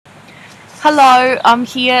Hello, I'm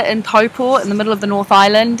here in Taupō in the middle of the North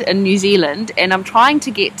Island in New Zealand, and I'm trying to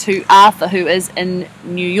get to Arthur, who is in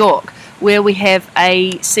New York, where we have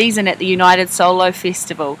a season at the United Solo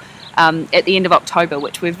Festival at the end of October,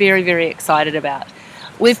 which we're very, very excited about.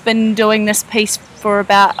 We've been doing this piece for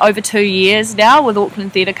about over 2 years now with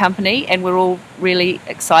Auckland Theatre Company, and we're all really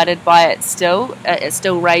excited by it still. It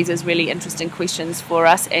still raises really interesting questions for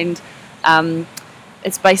us, and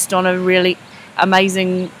it's based on a really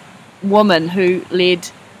amazing woman who led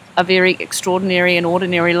a very extraordinary and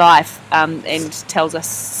ordinary life, and tells us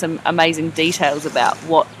some amazing details about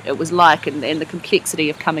what it was like and the complexity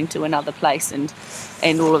of coming to another place and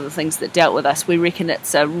all of the things that dealt with us. We reckon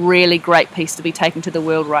it's a really great piece to be taken to the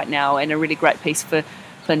world right now, and a really great piece for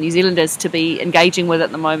New Zealanders to be engaging with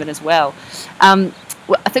at the moment as well. I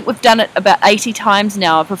think we've done it about 80 times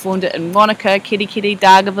now. I've performed it in Wanaka, Kirikiri,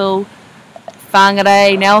 Dargaville,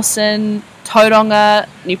 Whangarei, Nelson, Tauranga,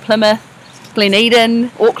 New Plymouth,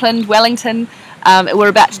 Gleneden, Auckland, Wellington. We're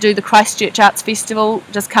about to do the Christchurch Arts Festival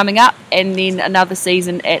just coming up, and then another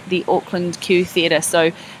season at the Auckland Q Theatre.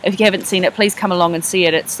 So if you haven't seen it, please come along and see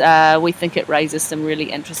it. We think it raises some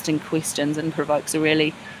really interesting questions and provokes a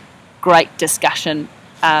really great discussion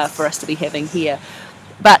for us to be having here.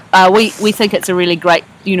 But we think it's a really great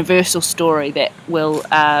universal story that will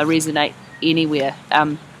resonate anywhere.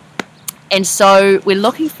 And so we're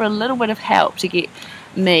looking for a little bit of help to get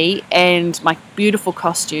me and my beautiful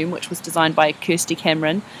costume, which was designed by Kirsty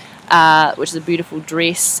Cameron, which is a beautiful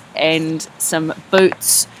dress, and some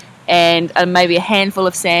boots, and maybe a handful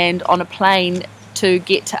of sand on a plane to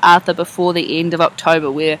get to Arthur before the end of October,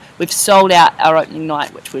 where we've sold out our opening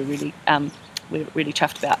night, which we're really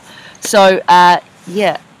chuffed about. So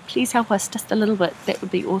yeah, please help us just a little bit. That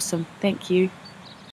would be awesome. Thank you.